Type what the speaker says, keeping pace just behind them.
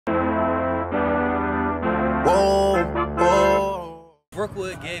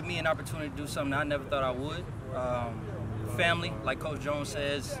Brookwood gave me an opportunity to do something I never thought I would. Family, like Coach Jones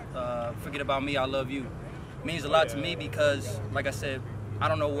says, forget about me, I love you. Means a lot to me because, like I said, I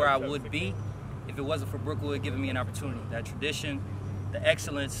don't know where I would be if it wasn't for Brookwood giving me an opportunity. That tradition, the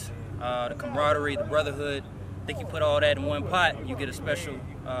excellence, the camaraderie, the brotherhood. I think you put all that in one pot, you get a special,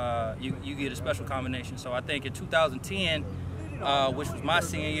 you get a special combination. So I think in 2010, which was my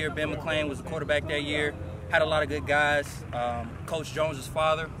senior year, Ben McClain was the quarterback that year. Had a lot of good guys. Coach Jones's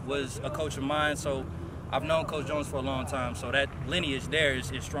father was a coach of mine, so I've known Coach Jones for a long time. So that lineage there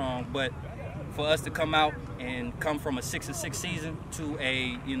is strong. But for us to come out and come from a 6-6 season to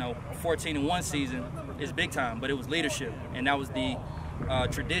a 14-1 season is big time. But it was leadership, and that was the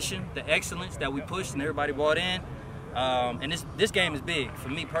tradition, the excellence that we pushed and everybody bought in. And this game is big for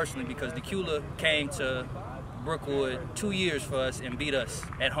me personally because Decula came to Brookwood 2 years for us and beat us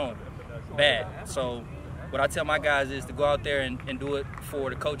at home bad. So what I tell my guys is to go out there and do it for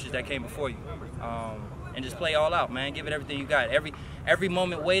the coaches that came before you, and just play all out, man. Give it everything you got. Every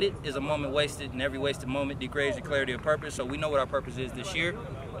moment waited is a moment wasted, and every wasted moment degrades your clarity of purpose. So we know what our purpose is this year.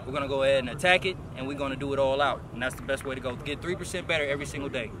 We're gonna go ahead and attack it, and we're gonna do it all out, and that's the best way to go. Get 3% better every single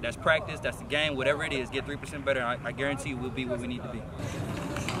day. That's practice. That's the game. Whatever it is, get 3% better. And I guarantee we'll be where we need to be.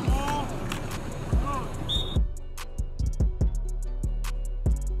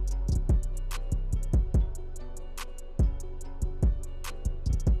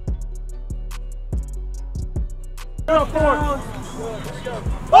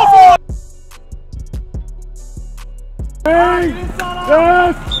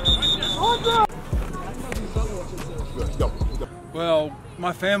 Well,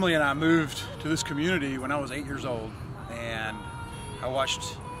 my family and I moved to this community when I was 8 years old, and I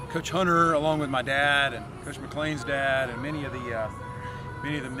watched Coach Hunter along with my dad and Coach McClain's dad and many of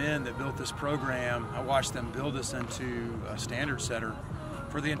the men that built this program. I watched them build us into a standard setter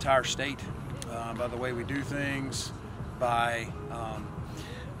for the entire state by the way we do things, by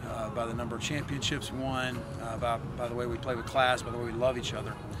the number of championships won, by the way we play with class, by the way we love each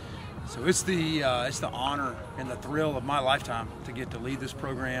other. So it's the honor and the thrill of my lifetime to get to lead this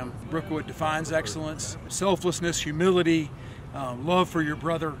program. Brookwood defines excellence, selflessness, humility, love for your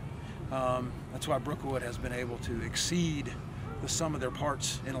brother. That's why Brookwood has been able to exceed the sum of their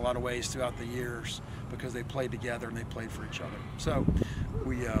parts in a lot of ways throughout the years because they played together and they played for each other. So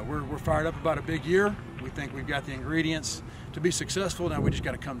we're fired up about a big year. We think we've got the ingredients to be successful. Now we just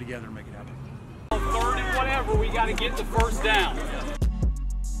got to come together and make it happen. 3rd and whatever, we got to get the first down.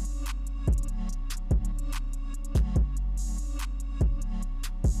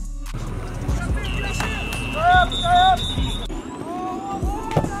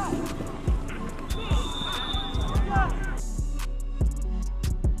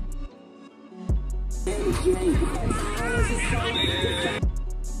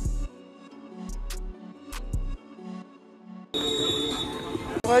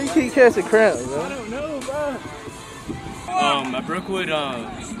 Why you keep catching crowds, bro? I don't know, bro. At Brookwood,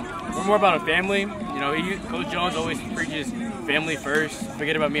 we're more about a family. Coach Jones always preaches family first.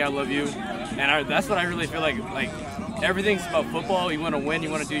 Forget about me, I love you. And that's what I really feel like. Like, everything's about football. You want to win, you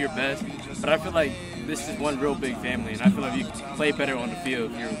want to do your best. But I feel like this is one real big family, and I feel like you play better on the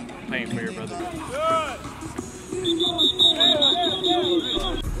field if you're playing for your brother.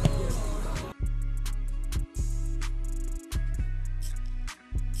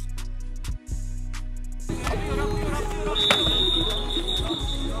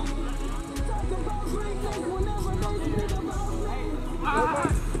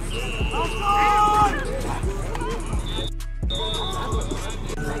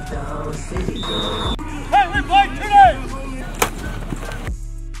 Hey, we played today!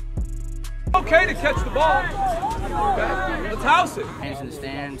 Okay to catch the ball. Okay, let's house it. Hands in the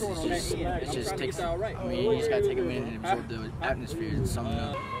stands, it just takes, I mean, you just gotta take a minute and absorb the atmosphere and something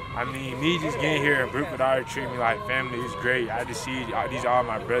else. I mean, me just getting here in Brookwood already treat me like family. It's great. I just see these are all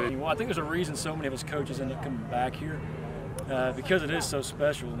my brothers. Well, I think there's a reason so many of us coaches end up coming back here because it is so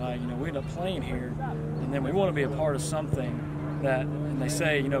special. Like, we end up playing here, and then we want to be a part of something that, and they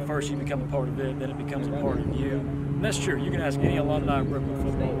say, first you become a part of it, then it becomes a part of you. And that's true. You can ask any alumni of Brookwood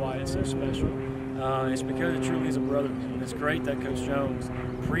football why it's so special. It's because it truly is a brotherhood, and it's great that Coach Jones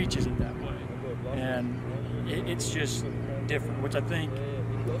preaches it that way. And it's just different, which I think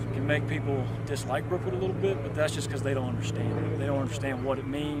can make people dislike Brookwood a little bit, but that's just because they don't understand it. They don't understand what it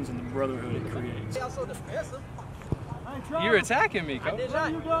means and the brotherhood it creates. You're attacking me, Coach. I did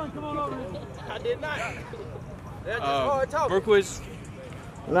not. Come on over here. I did not. That's just hard talking. Brookwood's.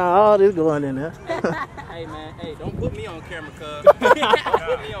 Nah, all this going in there. Hey, man, hey, don't put me on camera, cuz. Don't put me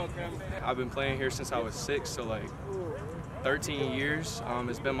on camera. I've been playing here since I was 6, so like, 13 years.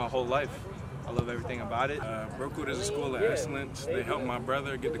 It's been my whole life. I love everything about it. Brookwood is a school of excellence. They helped my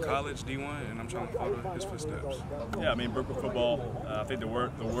brother get to college, D1, and I'm trying to follow his footsteps. Yeah, I mean, Brookwood football, I think the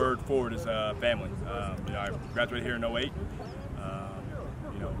word forward is family. You know, I graduated here in '08.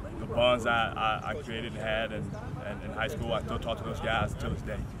 You know, the bonds I created and had in high school, I still talk to those guys to this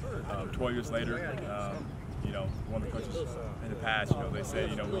day. 12 years later, you know, one of the coaches in the past, you know, they said,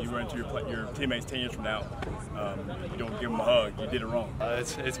 you know, when you run into your teammates 10 years from now, you don't give them a hug, you did it wrong.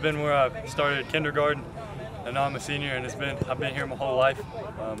 It's been where I started kindergarten, and now I'm a senior, and I've been here my whole life.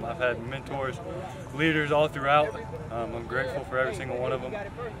 I've had mentors, leaders all throughout. I'm grateful for every single one of them,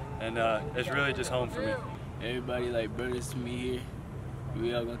 and it's really just home for me. Everybody like brothers to me here.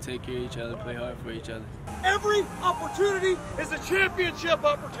 We all gonna take care of each other, play hard for each other. Every opportunity is a championship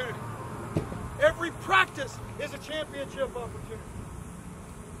opportunity. Every practice is a championship opportunity.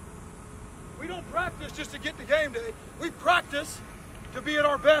 We don't practice just to get to game day. We practice to be at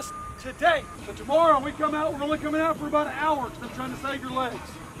our best today. So tomorrow when we come out, we're only coming out for about an hour because I'm trying to save your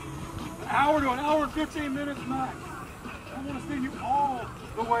legs. An hour to an hour and 15 minutes max. I want to see you all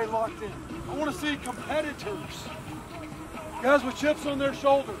the way locked in. I want to see competitors. Guys with chips on their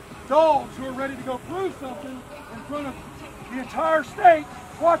shoulder. Dogs who are ready to go prove something in front of the entire state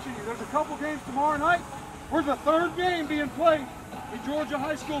watching you. There's a couple games tomorrow night. We're the third game being played in Georgia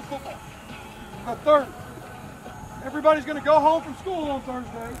high school football. The third. Everybody's going to go home from school on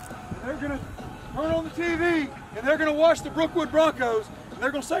Thursday. And they're going to turn on the TV and they're going to watch the Brookwood Broncos. And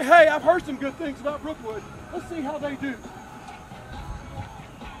they're going to say, hey, I've heard some good things about Brookwood. Let's see how they do.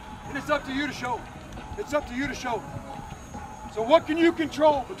 And it's up to you to show them. It's up to you to show them. So what can you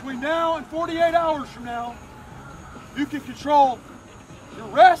control between now and 48 hours from now? You can control your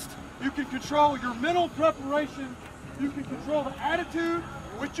rest, you can control your mental preparation, you can control the attitude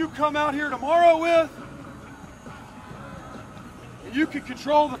which you come out here tomorrow with, and you can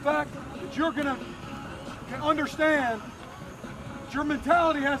control the fact that you're going to understand that your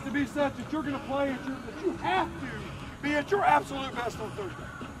mentality has to be such that you're going to play, that you have to be at your absolute best on Thursday.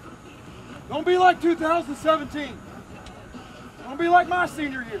 Don't be like 2017. Don't be like my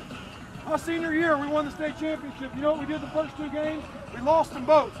senior year. My senior year, we won the state championship. You know what we did the first two games? We lost them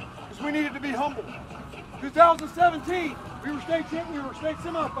both because we needed to be humble. 2017, we were state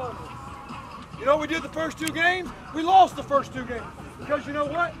semifinals. You know what we did the first two games? We lost the first two games because you know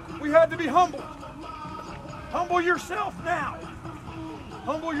what? We had to be humble. Humble yourself now.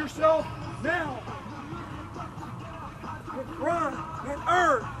 Humble yourself now. And grind and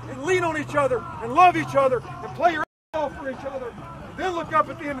earn and lean on each other and love each other and play your off for each other. Then look up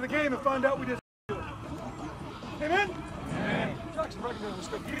at the end of the game and find out we did good. Amen? Amen. Jackson, break it down. Let's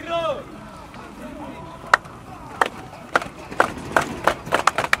go. Get it up.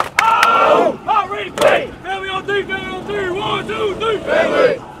 Oh! Not ready to play. Family on three, family on three. 1, 2, 3.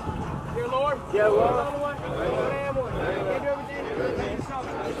 Family. Dear Lord. Yeah, Lord.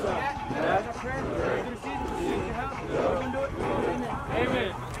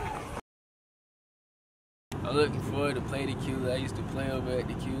 Amen. I'm looking forward to play the Cula. I used to play over at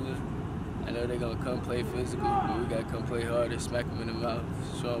the Cula. I know they're going to come play physical, but we got to come play hard and smack them in the mouth.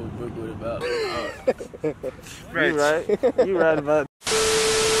 Show them what Brookwood about. You right about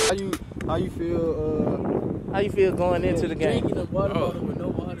How you feel going into the game? Drinking a water bottle with no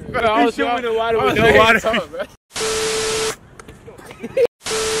water. I was shooting the water with no water. They're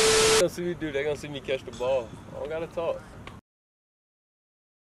going to see me do. They're going to see me catch the ball. I don't got to talk.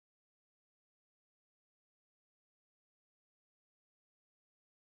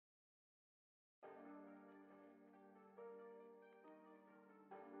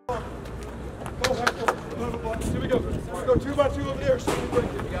 Here we go. We'll go 2 by 2 over there.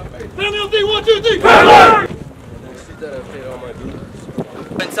 Family on D, 1, 2, 3. Family!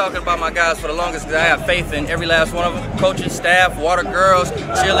 I've been talking about my guys for the longest because I have faith in every last one of them. Coaches, staff, water girls,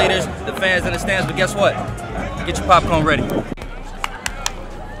 cheerleaders, the fans in the stands. But guess what? Get your popcorn ready.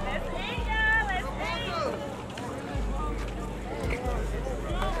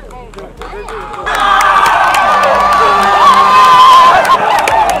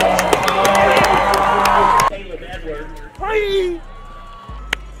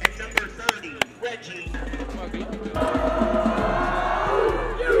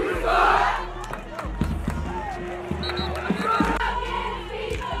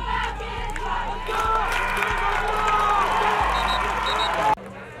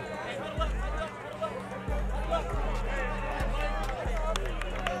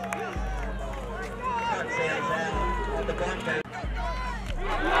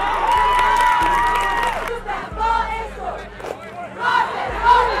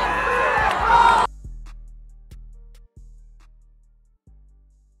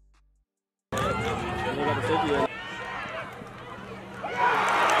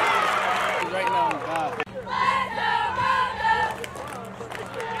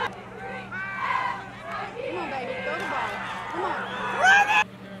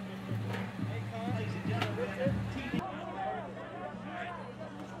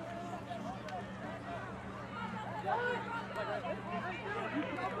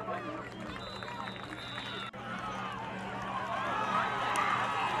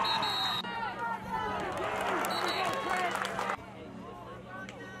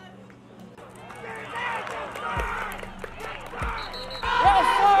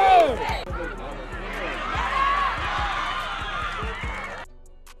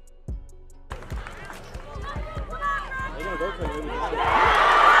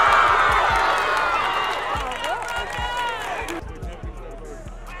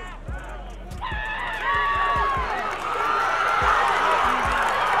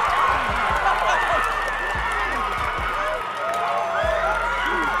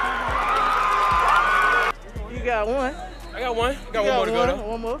 more to go, though.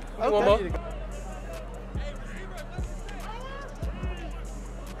 One more. Okay. One more.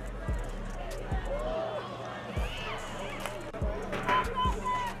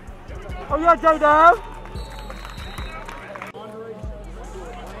 Oh yeah, J-Dub.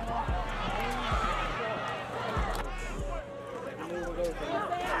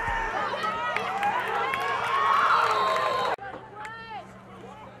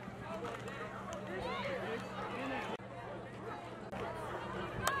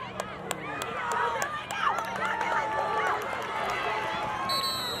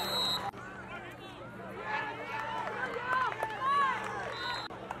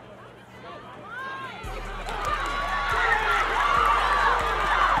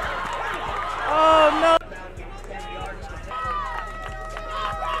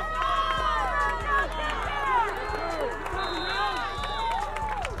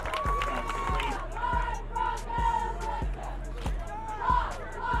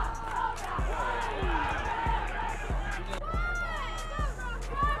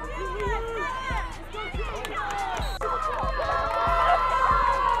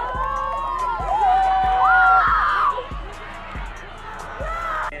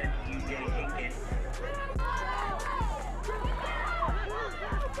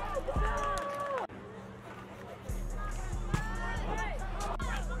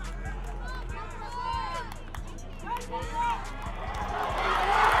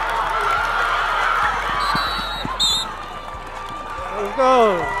 Let's go.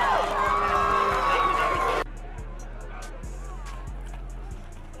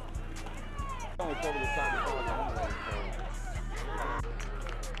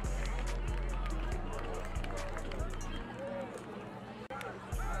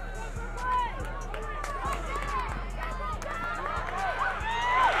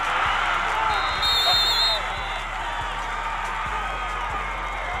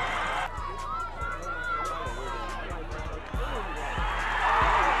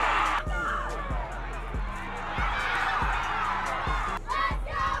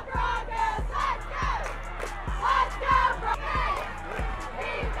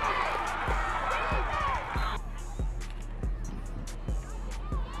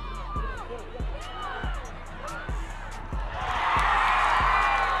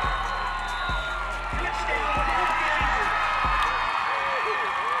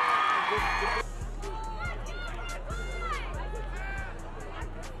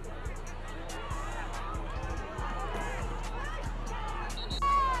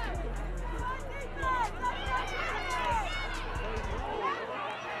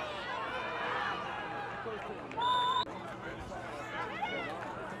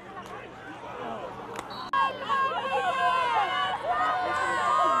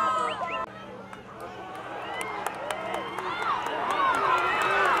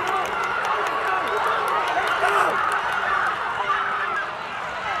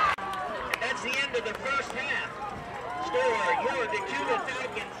 That's the end of the first half. Score, your Decatur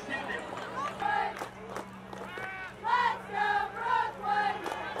Falcons 7. Let's go, Brookwood!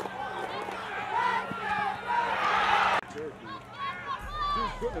 Let's go, Brookwood! Dude,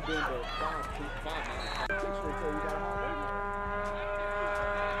 couldn't have been the 5-9.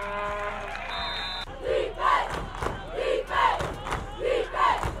 Defense! Defense!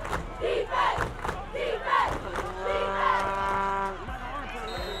 Defense! Defense! Defense!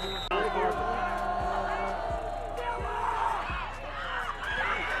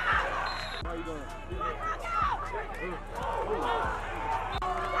 How you doing?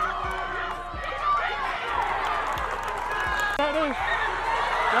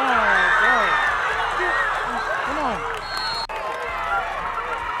 Come on.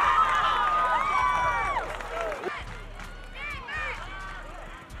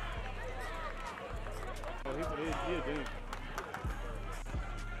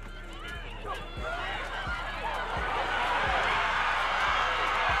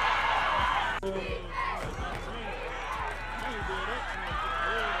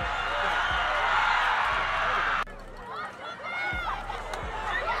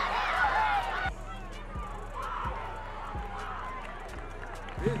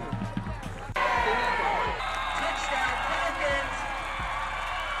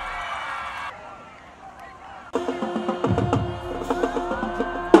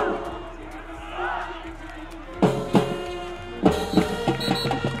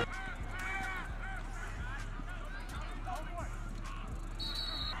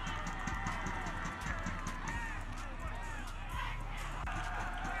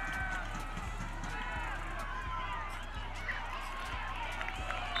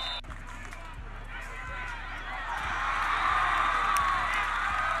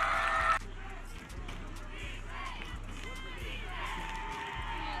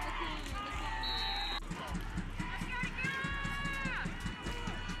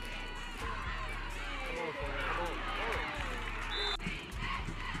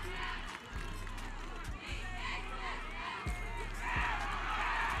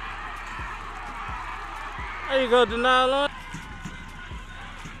 There you go, denial on.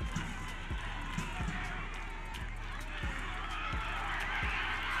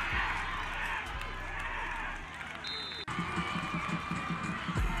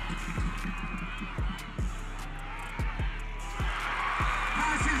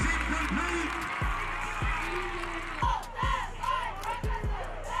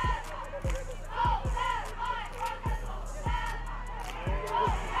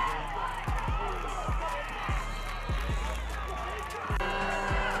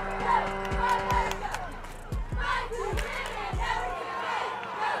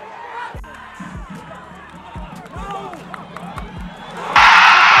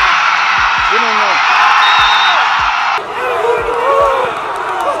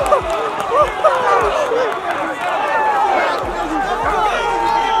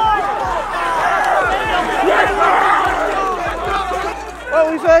 What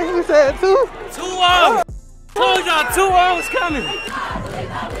we say? We said 2? 2-0. Told y'all 2-0 was coming. Hey,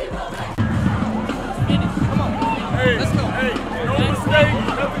 let's go. Hey, no mistake.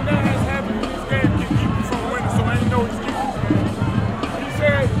 Nothing that has happened in this game can keep you from winning, so ain't no excuse. He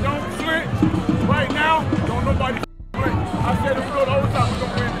said, don't flinch. Right now, don't nobody flinch. I said if we go to overtime, we're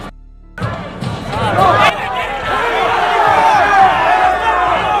going to win this.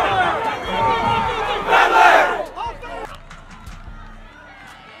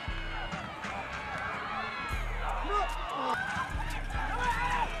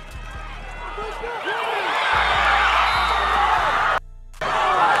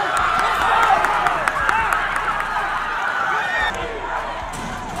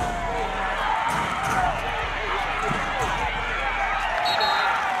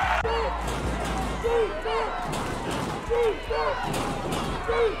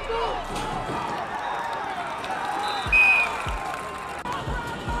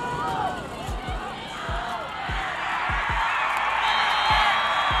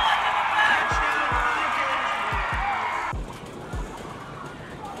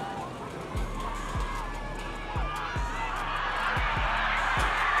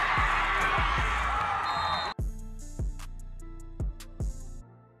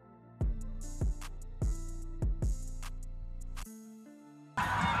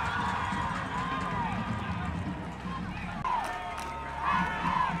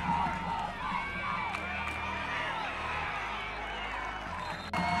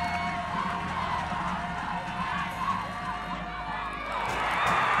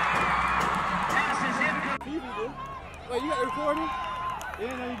 Wait, you got recording?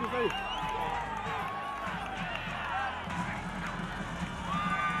 Yeah, no, you can say.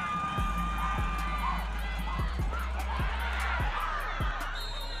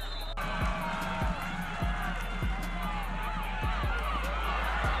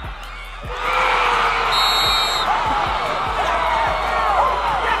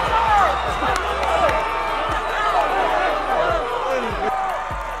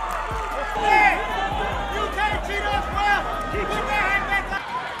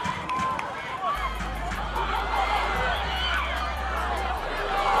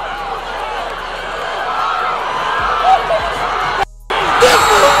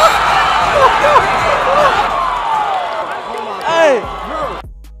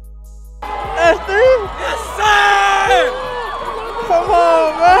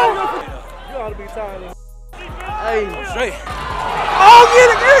 Hey, straight. Oh, get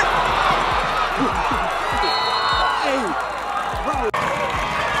it, get it! Hey, bro.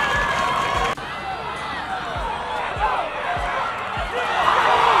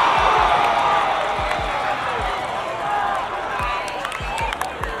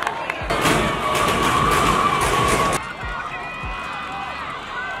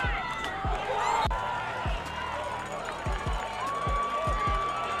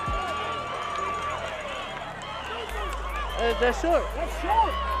 That's short. That's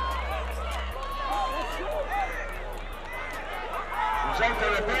short. Result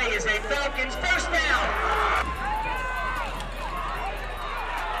of the play is a Falcons first down.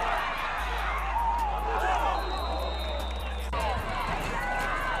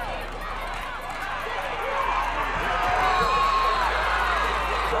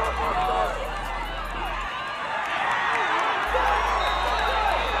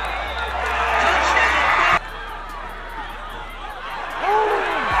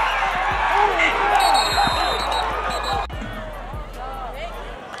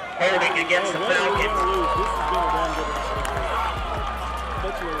 Holding against the Falcons.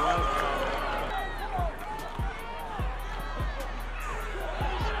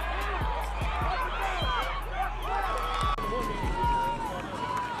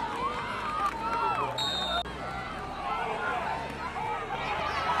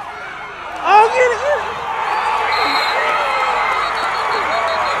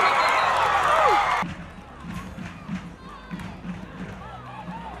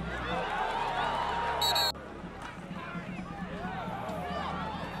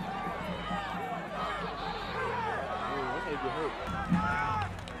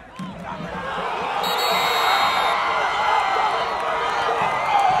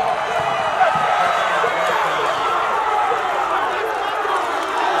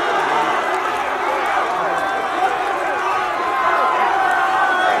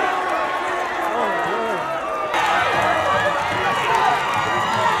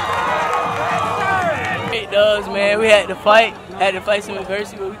 had to fight some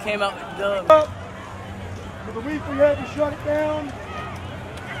adversity, but we came out with the dub. For the week we had to shut it down,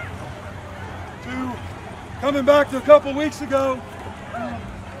 to coming back to a couple weeks ago,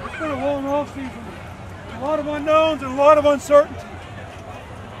 it's been a long off season. A lot of unknowns and a lot of uncertainty.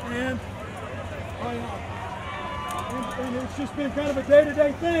 And it's just been kind of a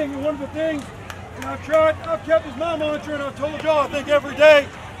day-to-day thing. And one of the things, and I've kept as my mantra, and I've told y'all, I think every day,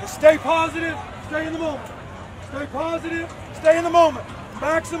 is stay positive, stay in the moment. Stay positive, stay in the moment.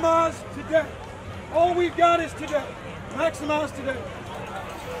 Maximize today. All we've got is today. Maximize today.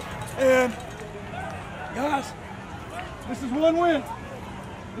 And guys, this is one win.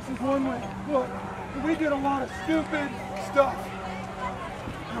 This is one win. Look, we did a lot of stupid stuff.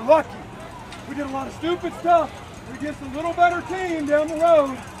 You're lucky. We did a lot of stupid stuff against a little better team down the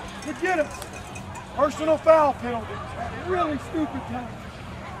road to get us. Personal foul penalties at really stupid times.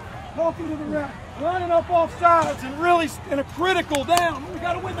 Talking to the ref, lining up off sides and really in a critical down. We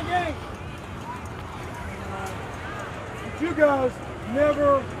got to win the game. But you guys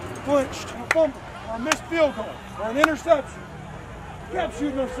never flinched or fumbled or missed field goal or an interception. We kept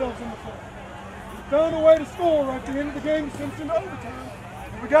shooting ourselves in the foot. We found a way to score right at the end of the game to send us into overtime.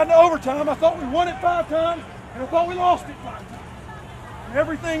 We got into overtime. I thought we won it 5 times, and I thought we lost it 5 times. And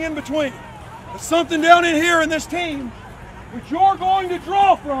everything in between. There's something down in here in this team which you're going to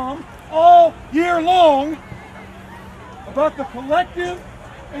draw from all year long about the collective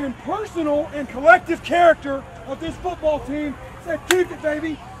and personal and collective character of this football team. Said, keep it,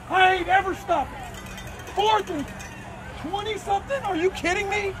 baby. I ain't ever stopping. 4th and 20-something? Are you kidding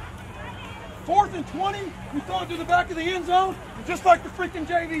me? 4th and 20, we throw it to the back of the end zone, just like the freaking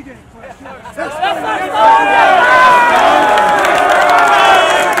JV game.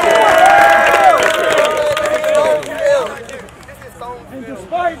 And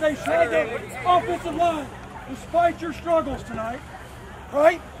despite they showed the offensive line, despite your struggles tonight,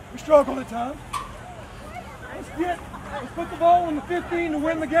 right? We struggled at times. Let's put the ball in the 15 to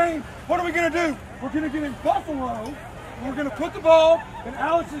win the game. What are we going to do? We're going to get in Buffalo. We're going to put the ball in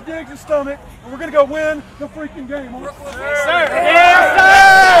Alex Diggs' stomach, and we're going to go win the freaking game. Yes, sir.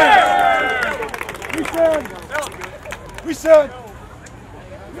 Yes, sir. We said,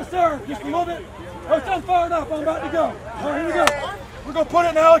 yes, sir, just a little bit. Oh, I'm fired up. I'm about to go. All right, here we go. We're going to put it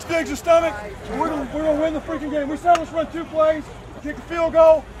in Alex Diggs' stomach, and we're going to win the freaking game. We said let's run 2 plays, kick a field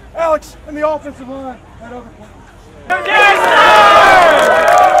goal. Alex and the offensive line had other plays. Yes,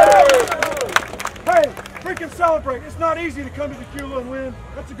 sir! Hey, freaking celebrate. It's not easy to come to Tequila and win.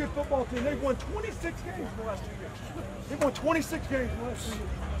 That's a good football team. They've won 26 games in the last 2 years. They've won 26 games in the last 2 years.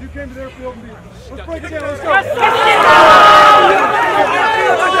 You came to their field and beat them. Let's break it down. Let's go.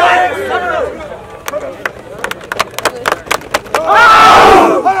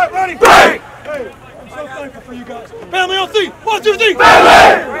 All right, ready? Hey, I'm so thankful for you guys. Family on 3. 1, 2, 3.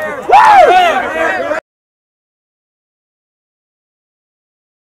 Family! Woo!